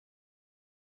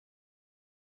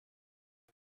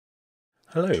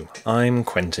Hello, I'm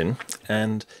Quentin,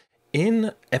 and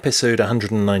in episode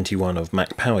 191 of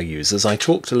Mac Power Users, I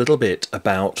talked a little bit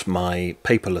about my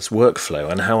paperless workflow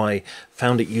and how I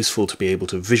found it useful to be able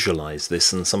to visualize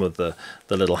this and some of the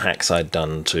little hacks I'd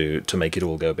done to make it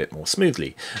all go a bit more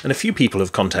smoothly. And a few people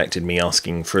have contacted me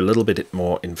asking for a little bit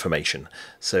more information,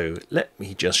 so let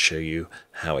me just show you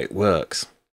how it works.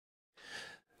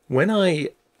 When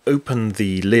I open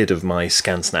the lid of my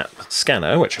ScanSnap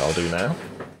scanner, which I'll do now,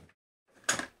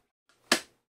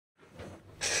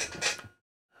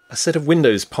 a set of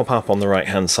windows pop up on the right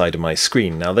hand side of my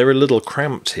screen. Now they're a little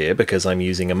cramped here because I'm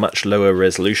using a much lower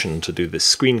resolution to do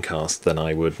this screencast than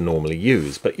I would normally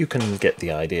use, but you can get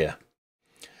the idea.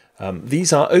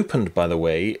 These are opened, by the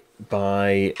way,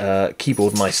 by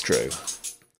Keyboard Maestro.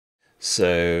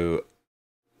 So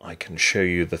I can show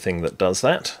you the thing that does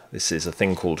that. This is a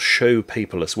thing called Show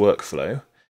Paperless Workflow,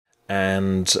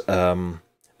 and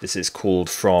this is called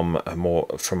from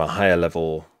a higher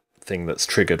level thing that's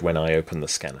triggered when I open the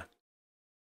scanner.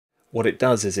 What it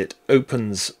does is it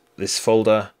opens this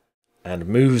folder and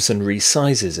moves and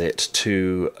resizes it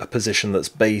to a position that's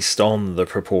based on the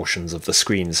proportions of the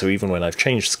screen. So even when I've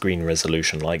changed screen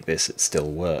resolution like this, it still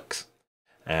works.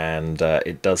 And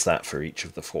it does that for each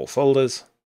of the 4 folders.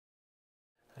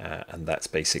 And that's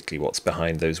basically what's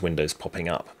behind those windows popping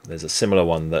up. There's a similar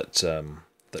one that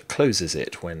closes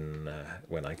it when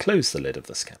I close the lid of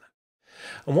the scanner.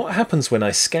 And what happens when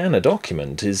I scan a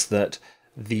document is that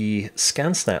the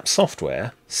ScanSnap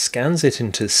software scans it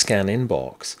into Scan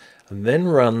Inbox and then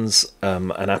runs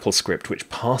an Apple script which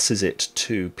passes it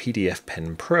to PDF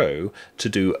Pen Pro to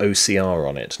do OCR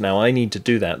on it. Now I need to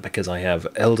do that because I have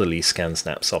elderly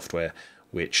ScanSnap software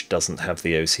which doesn't have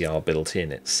the OCR built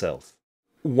in itself.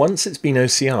 Once it's been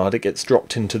OCR'd, it gets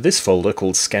dropped into this folder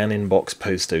called Scan Inbox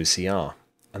Post OCR.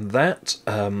 And that,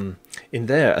 in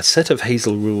there, a set of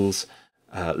Hazel rules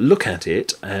look at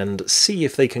it and see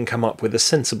if they can come up with a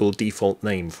sensible default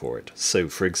name for it. So,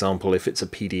 for example, if it's a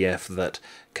PDF that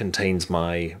contains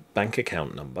my bank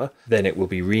account number, then it will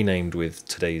be renamed with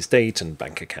today's date and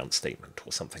bank account statement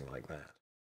or something like that.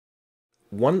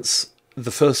 Once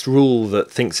the first rule that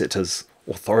thinks it has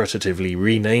authoritatively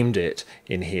renamed it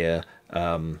in here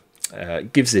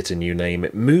gives it a new name,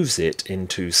 it moves it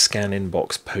into Scan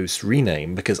Inbox Post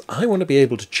Rename, because I want to be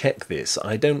able to check this.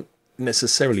 I don't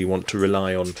necessarily want to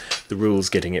rely on the rules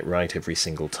getting it right every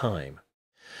single time.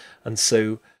 And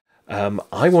so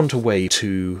I want a way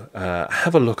to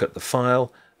have a look at the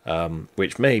file,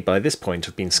 which may by this point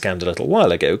have been scanned a little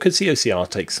while ago, because the OCR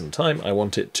takes some time. I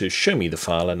want it to show me the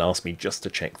file and ask me just to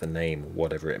check the name,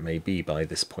 whatever it may be by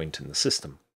this point in the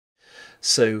system.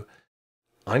 So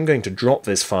I'm going to drop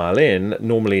this file in.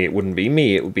 Normally it wouldn't be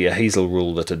me, it would be a Hazel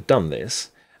rule that had done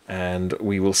this, and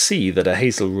we will see that a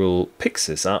Hazel rule picks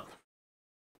this up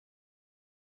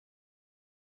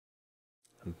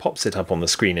and pops it up on the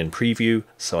screen in preview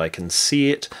so I can see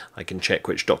it, I can check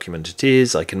which document it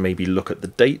is, I can maybe look at the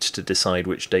date to decide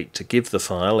which date to give the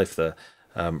file if the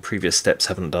previous steps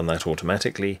haven't done that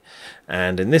automatically.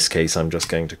 And in this case I'm just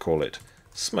going to call it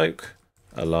Smoke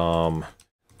Alarm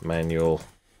Manual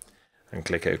and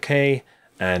click OK,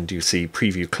 and you see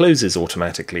preview closes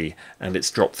automatically and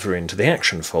it's dropped through into the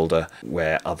action folder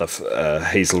where other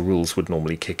Hazel rules would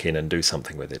normally kick in and do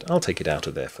something with it. I'll take it out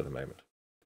of there for the moment.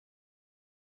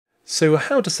 So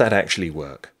how does that actually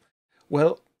work?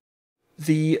 Well,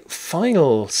 the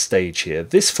final stage here,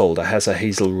 this folder has a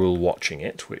Hazel rule watching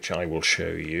it, which I will show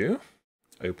you.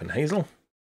 Open Hazel.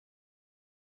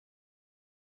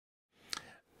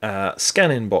 Scan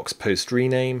Inbox Post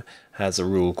Rename has a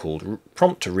rule called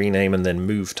Prompt to Rename and then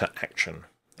Move to Action.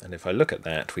 And if I look at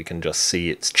that, we can just see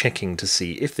it's checking to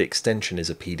see if the extension is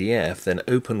a PDF, then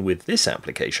open with this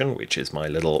application, which is my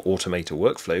little Automator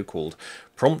workflow called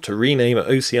Prompt to Rename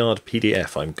OCR'd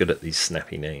PDF. I'm good at these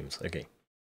snappy names. Okay.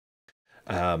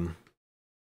 I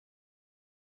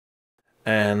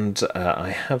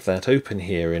have that open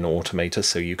here in Automator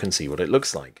so you can see what it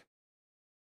looks like.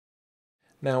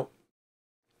 Now,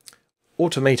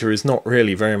 Automator is not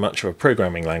really very much of a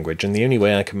programming language, and the only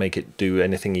way I can make it do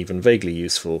anything even vaguely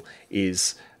useful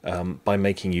is by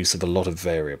making use of a lot of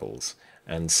variables.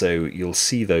 And so you'll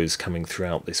see those coming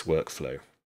throughout this workflow.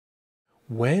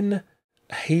 When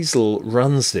Hazel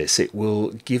runs this, it will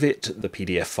give it the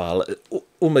PDF file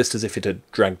almost as if it had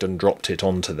dragged and dropped it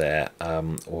onto there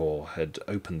or had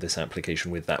opened this application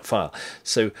with that file.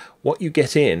 So what you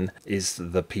get in is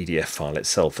the PDF file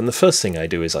itself, and the first thing I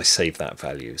do is I save that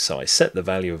value. So I set the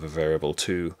value of a variable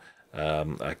to,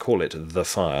 I call it the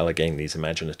file, again these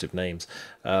imaginative names,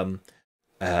 and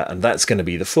that's going to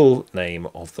be the full name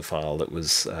of the file that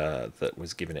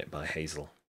was given it by Hazel.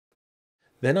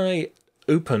 Then I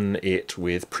open it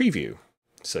with Preview.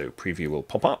 So Preview will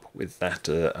pop up with that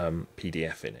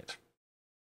PDF in it.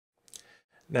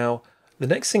 Now, the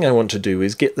next thing I want to do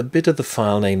is get the bit of the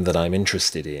file name that I'm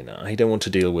interested in. I don't want to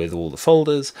deal with all the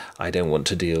folders, I don't want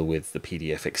to deal with the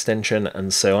PDF extension,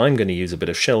 and so I'm going to use a bit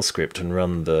of shell script and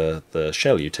run the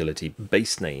shell utility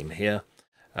base name here,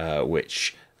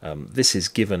 which this is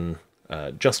given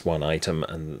just one item,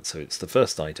 and so it's the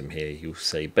first item here. You'll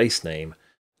say base name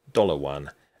 $1,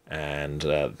 and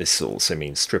this also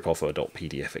means strip off a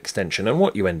 .pdf extension, and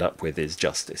what you end up with is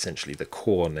just essentially the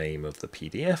core name of the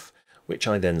PDF, which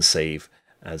I then save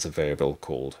as a variable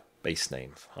called base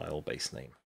name, file base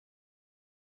name.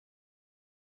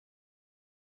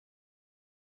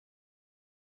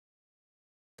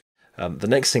 The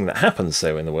next thing that happens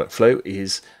though in the workflow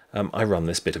is I run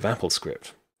this bit of Apple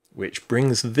script, which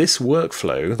brings this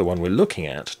workflow, the one we're looking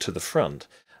at, to the front.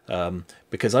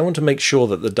 Because I want to make sure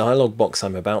that the dialog box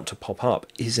I'm about to pop up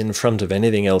is in front of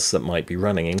anything else that might be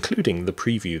running, including the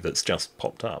preview that's just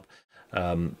popped up.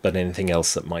 But anything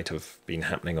else that might have been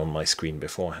happening on my screen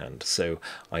beforehand. So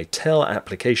I tell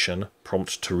application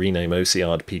prompt to rename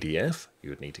OCR PDF. You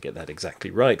would need to get that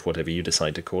exactly right, whatever you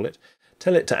decide to call it.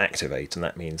 Tell it to activate, and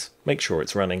that means make sure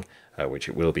it's running, which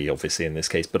it will be obviously in this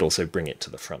case, but also bring it to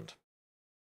the front.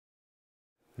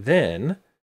 Then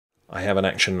I have an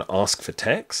action ask for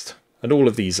text, and all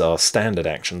of these are standard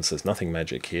actions. There's nothing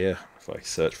magic here. If I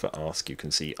search for ask, you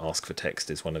can see ask for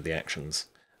text is one of the actions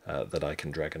that I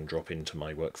can drag and drop into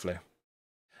my workflow.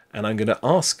 And I'm going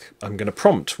to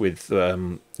prompt with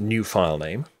new file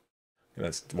name.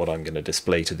 That's what I'm going to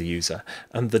display to the user.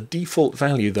 And the default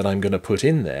value that I'm going to put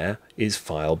in there is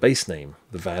file base name,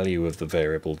 the value of the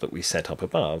variable that we set up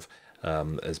above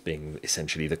as being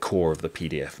essentially the core of the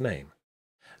PDF name.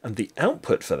 And the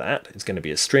output for that is going to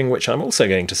be a string, which I'm also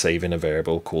going to save in a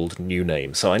variable called new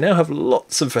name. So I now have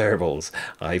lots of variables.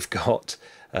 I've got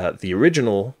the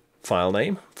original file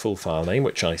name, full file name,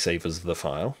 which I save as the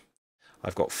file.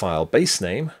 I've got file base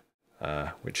name,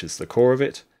 which is the core of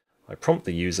it. I prompt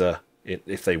the user,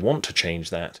 if they want to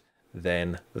change that,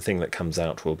 then the thing that comes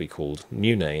out will be called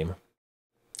new name.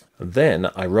 And then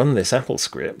I run this Apple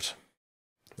script,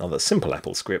 another simple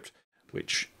Apple script,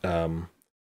 which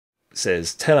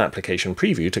says tell application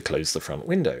preview to close the front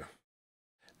window.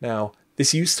 Now,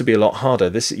 this used to be a lot harder.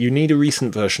 You need a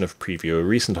recent version of Preview, a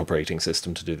recent operating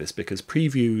system to do this, because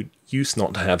Preview used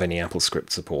not to have any Apple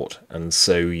script support, and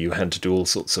so you had to do all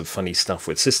sorts of funny stuff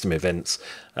with system events,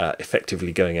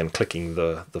 effectively going and clicking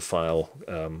the file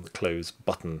close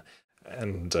button,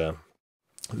 and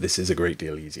this is a great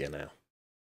deal easier now.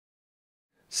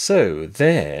 So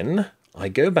then I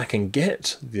go back and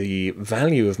get the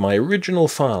value of my original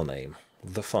file name,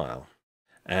 the file,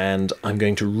 and I'm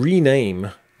going to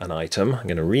rename an item. I'm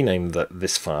going to rename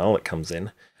this file that comes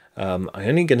in. I'm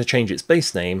only going to change its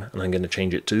base name, and I'm going to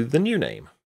change it to the new name.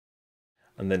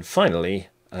 And then finally,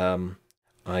 I'm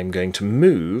going to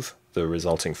move the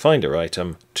resulting Finder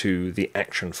item to the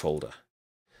action folder.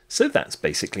 So that's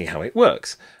basically how it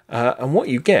works. And what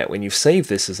you get when you save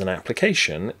this as an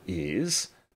application is,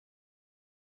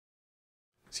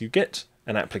 so you get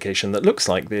an application that looks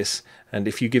like this, and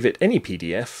if you give it any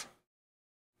PDF,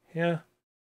 here,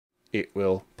 it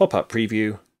will pop up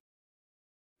preview,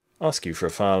 ask you for a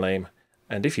file name,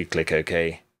 and if you click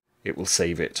OK, it will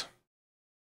save it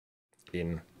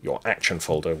in your action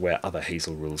folder where other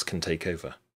Hazel rules can take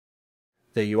over.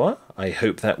 There you are. I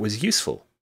hope that was useful.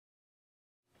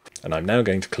 And I'm now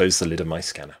going to close the lid of my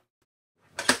scanner.